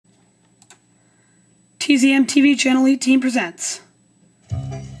TZM TV Channel 18 presents.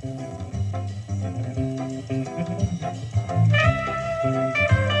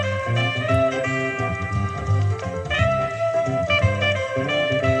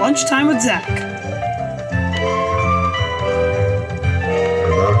 Lunchtime with Zach. And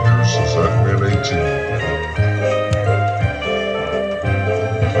now here's Zachman 18.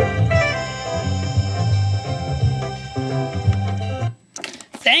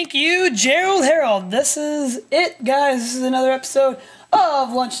 Thank you, Gerald Harold. This is it, guys. This is another episode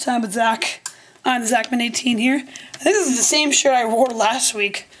of Lunchtime with Zach. I'm Zachman 18 here. I think this is the same shirt I wore last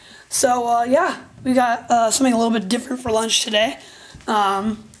week. So, yeah, we got something a little bit different for lunch today.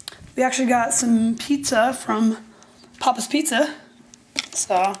 We actually got some pizza from Papa's Pizza.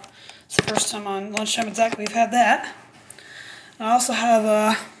 So, it's the first time on Lunchtime with Zach we've had that. I also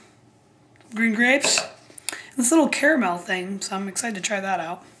have green grapes. This little caramel thing, so I'm excited to try that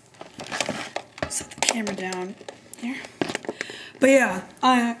out. Set the camera down here. But yeah,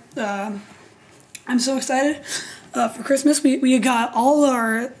 I'm so excited for Christmas. We got all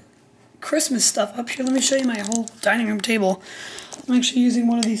our Christmas stuff up here. Let me show you my whole dining room table. I'm actually using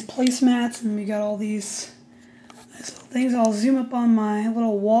one of these placemats, and we got all these nice little things. I'll zoom up on my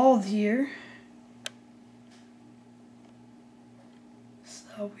little wall here.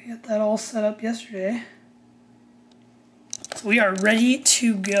 So we got that all set up yesterday. So we are ready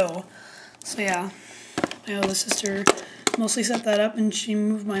to go. So yeah, I know the sister mostly set that up, and she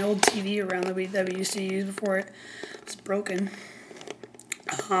moved my old TV around that we used to use before it was broken.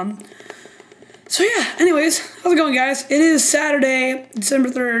 So yeah, anyways, how's it going, guys? It is Saturday, December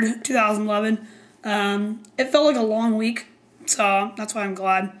 3rd, 2011. It felt like a long week, so that's why I'm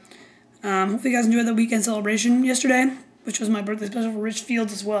glad. Hopefully you guys enjoyed the weekend celebration yesterday, which was my birthday special for Rich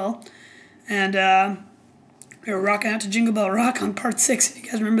Fields as well. And we were rocking out to Jingle Bell Rock on part 6, if you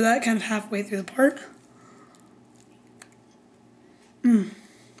guys remember that, kind of halfway through the part.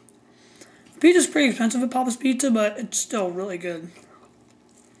 Pizza's pretty expensive at Papa's Pizza, but it's still really good.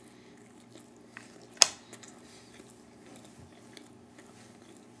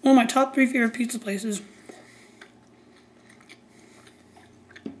 One of my top 3 favorite pizza places.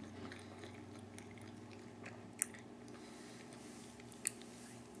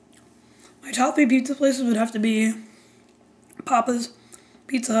 My top 3 pizza places would have to be Papa's,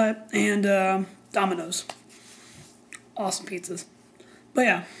 Pizza Hut, and Domino's. Awesome pizzas. But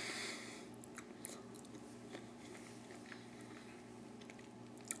yeah.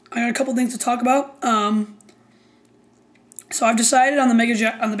 I got a couple things to talk about. So I've decided on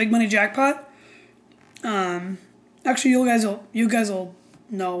the big money jackpot. Actually, you guys will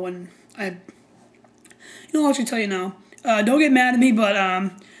know when I'll actually tell you now. Don't get mad at me,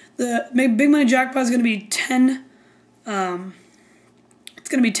 but the big money jackpot is going to be 10. It's going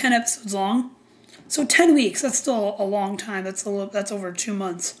to be 10 episodes long. So 10 weeks. That's still a long time. That's over 2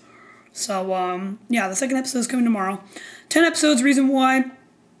 months. So yeah, the second episode is coming tomorrow. 10 episodes. Reason why,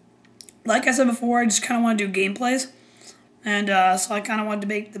 like I said before, I just kind of want to do gameplays. And so I kind of wanted to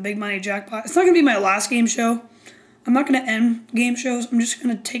make the big money jackpot. It's not going to be my last game show. I'm not going to end game shows. I'm just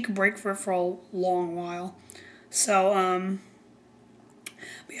going to take a break for a long while. So,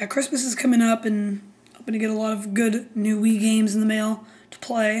 but yeah, Christmas is coming up, and I'm going to get a lot of good new Wii games in the mail to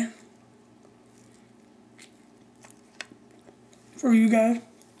play for you guys.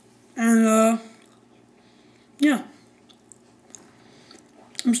 And, yeah.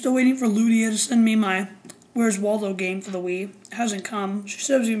 I'm still waiting for Ludia to send me my Where's Waldo game for the Wii. It hasn't come. She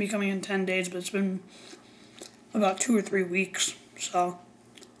said it was going to be coming in 10 days, but it's been about 2 or 3 weeks. So,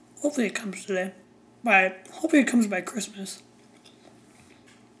 hopefully it comes today. Hopefully it comes by Christmas.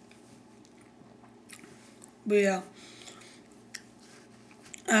 But yeah.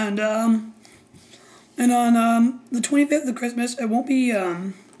 And on the 25th of Christmas, it won't be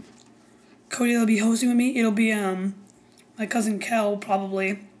Cody that'll be hosting with me. It'll be my cousin Kel,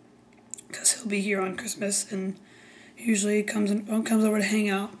 probably, because he'll be here on Christmas, and usually comes over to hang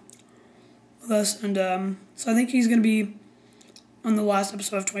out with us. And so I think he's going to be on the last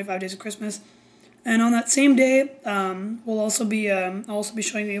episode of 25 Days of Christmas. And on that same day, I'll also be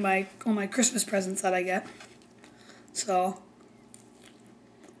showing you all my Christmas presents that I get. So,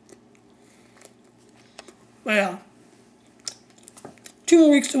 but yeah, 2 more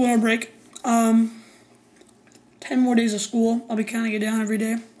weeks to winter break. 10 more days of school. I'll be counting it down every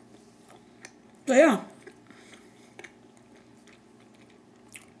day. But yeah,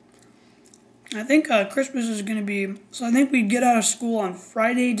 I think Christmas is going to be, so I think we get out of school on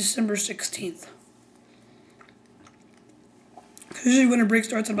Friday, December 16th. Because usually winter break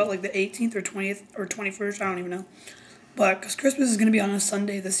starts at about like the 18th or 20th or 21st, I don't even know. But because Christmas is going to be on a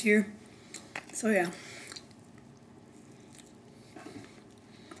Sunday this year, So yeah.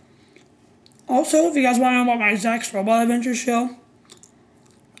 Also, if you guys want to know about my Zach's Robot Adventure show,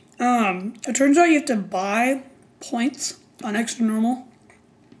 it turns out you have to buy points on Extra Normal,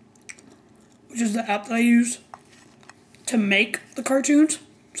 which is the app that I use to make the cartoons.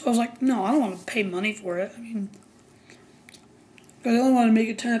 So I was like, no, I don't want to pay money for it. I mean, because I only wanted to make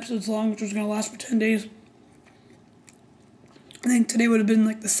it 10 episodes long, which was going to last for 10 days. I think today would have been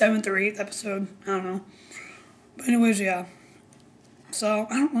like the 7th or 8th episode. I don't know. But anyways, yeah. So,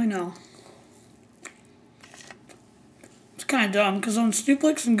 I don't really know. It's kind of dumb, because on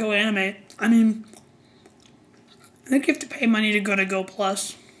Stuplix and Go Animate, I mean, I think you have to pay money to Go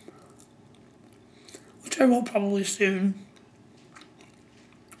Plus, which I will probably soon,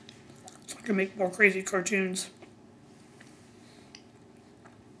 so I can make more crazy cartoons.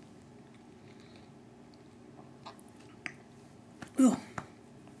 Ugh.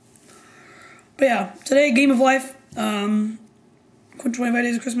 But yeah, today, Game of Life, 25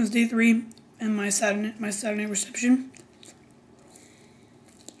 Days of Christmas, Day 3, and my Saturday reception.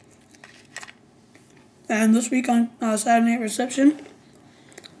 And this week on Saturday Night Reception,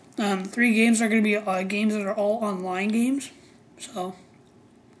 3 games are going to be games that are all online games. So,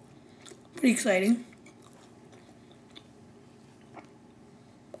 pretty exciting.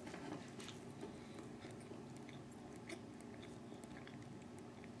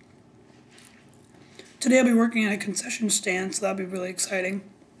 Today I'll be working at a concession stand, so that'll be really exciting.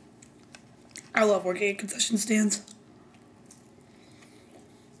 I love working at concession stands.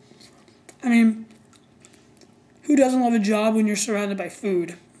 I mean, who doesn't love a job when you're surrounded by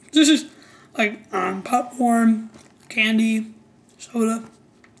food? This is like popcorn, candy, soda,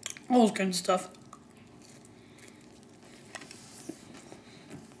 all those kinds of stuff.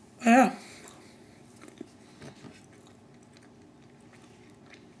 But yeah.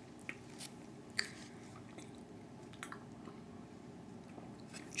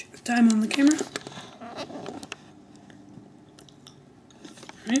 Check the time on the camera.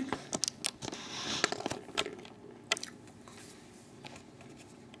 Alright.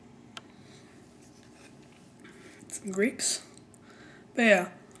 Some grapes. But yeah.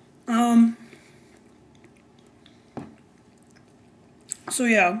 So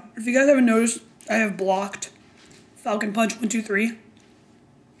yeah, if you guys haven't noticed, I have blocked Falcon Punch 123.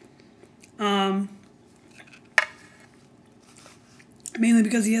 Mainly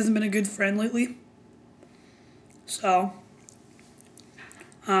because he hasn't been a good friend lately. So,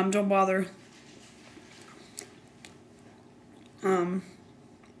 don't bother. Coming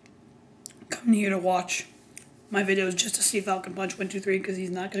here to watch my videos just to see Falcon Punch 123 because he's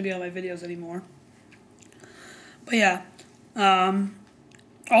not going to be on my videos anymore. But yeah.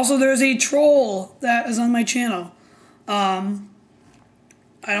 Also, there's a troll that is on my channel. I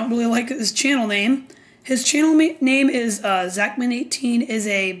don't really like his channel name. His channel name is Zachman18 is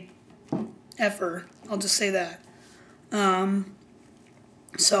a effer. I'll just say that.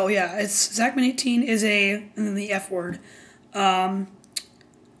 So yeah, it's Zachman18 is a, and then the F word.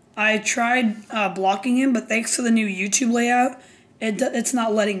 I tried blocking him, but thanks to the new YouTube layout, it's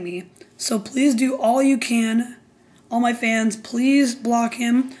not letting me. So please do all you can. All my fans, please block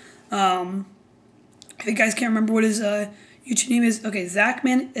him. If you guys can't remember what his YouTube name is, okay,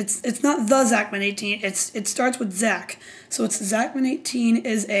 Zachman. It's not the Zachman18. It starts with Zach, so it's Zachman18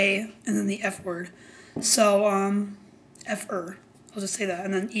 is a, and then the F word. So F-er. I'll just say that,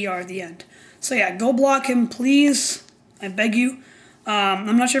 and then ER at the end. So yeah, go block him, please. I beg you.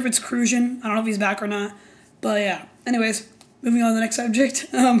 I'm not sure if it's Crucian. I don't know if he's back or not. But yeah. Anyways, moving on to the next subject.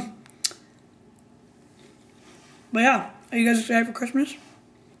 But yeah, are you guys excited for Christmas?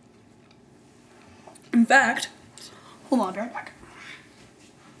 In fact, hold on, I'll be right back.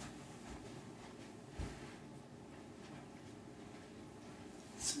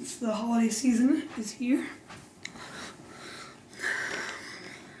 Since the holiday season is here.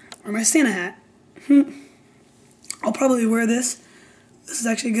 Or my Santa hat. I'll probably wear this. This is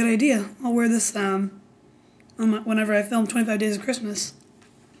actually a good idea. I'll wear this whenever I film 25 Days of Christmas.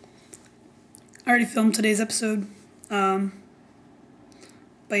 I already filmed today's episode. But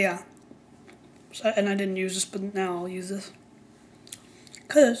yeah. So, and I didn't use this, but now I'll use this.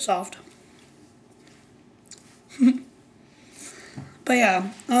 Because it's soft. But yeah.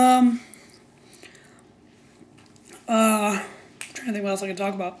 I'm trying to think what else I can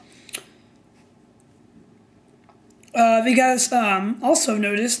talk about. If you guys also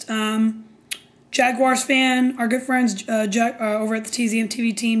noticed, Jaguars fan, our good friends over at the TZM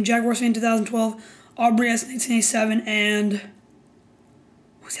TV team, Jaguars fan 2012, Aubrey S 1987, and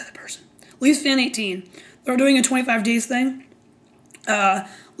who's the other person? Leafs fan 18. They're doing a 25 days thing. Leafs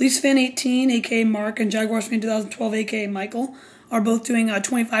Leafs fan 18, aka Mark, and Jaguars fan 2012, aka Michael, are both doing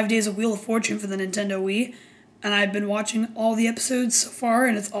 25 days of Wheel of Fortune for the Nintendo Wii. And I've been watching all the episodes so far,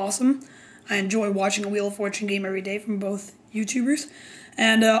 and it's awesome. I enjoy watching a Wheel of Fortune game every day from both YouTubers.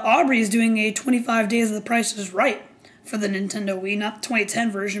 And Aubrey is doing a 25 Days of the Price is Right for the Nintendo Wii, not the 2010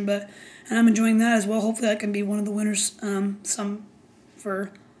 version, and I'm enjoying that as well. Hopefully that can be one of the winners, some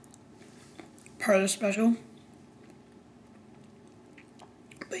for part of the special.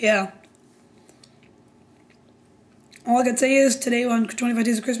 But yeah. All I can say is today on 25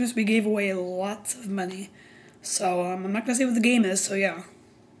 Days of Christmas, we gave away lots of money. So I'm not going to say what the game is, so yeah.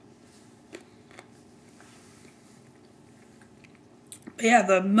 But yeah,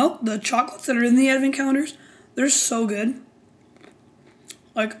 the chocolates that are in the advent calendars, they're so good.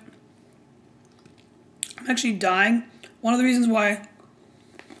 Like, I'm actually dying. One of the reasons why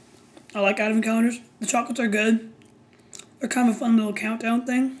I like advent calendars, the chocolates are good. They're kind of a fun little countdown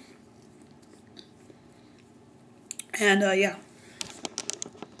thing. And yeah.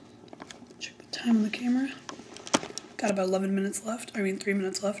 Check the time on the camera. Got about 11 minutes left. 3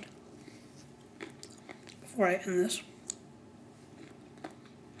 minutes left. Before I end this.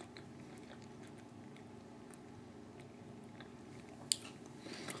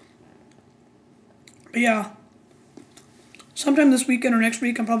 But yeah, sometime this weekend or next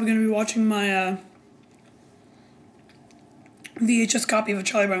week, I'm probably going to be watching my VHS copy of A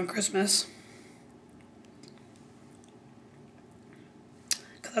Charlie Brown Christmas.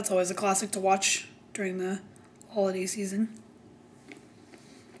 Because that's always a classic to watch during the holiday season.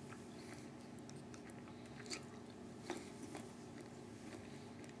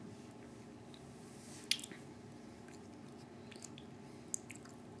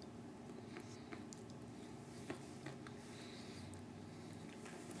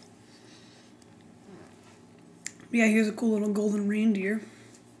 Yeah, here's a cool little golden reindeer.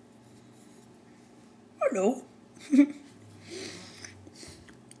 Hello.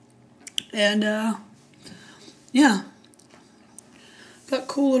 And, yeah. Got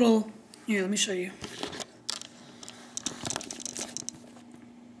cool little... Here, let me show you.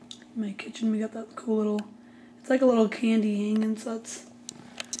 In my kitchen, we got that cool little... It's like a little candy hanging, so that's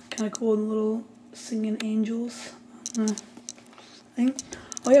kind of cool. And little singing angels thing.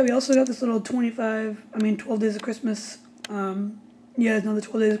 Oh yeah, we also got this little 12 Days of Christmas, yeah, another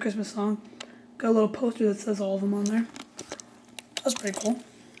 12 Days of Christmas song. Got a little poster that says all of them on there. That's pretty cool.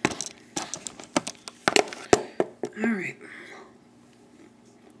 Alright.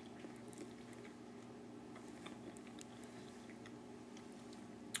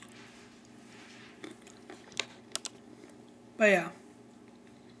 But yeah.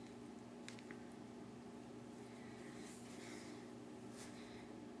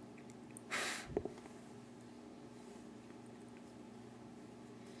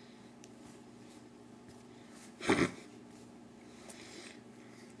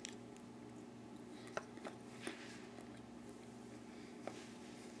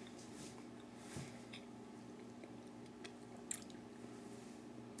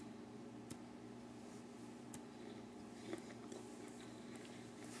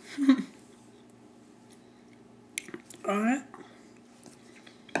 Alright.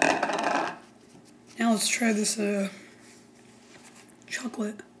 Now let's try this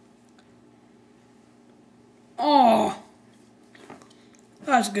chocolate. Oh!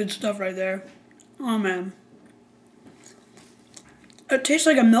 That's good stuff right there. Oh man. It tastes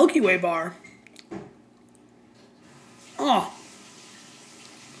like a Milky Way bar. Oh.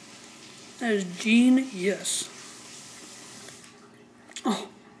 That is genius. Oh.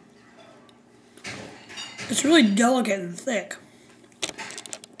 It's really delicate and thick.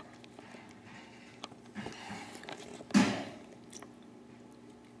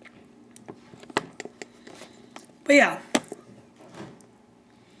 But yeah.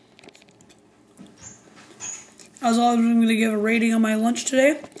 As always, I'm going to give a rating on my lunch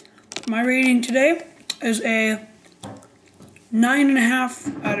today. My rating today is a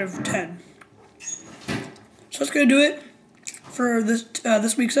 9.5 out of 10. So that's going to do it for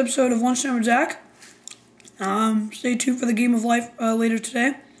this week's episode of Lunchtime with Zach. Stay tuned for the Game of Life later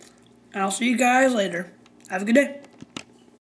today. And I'll see you guys later. Have a good day.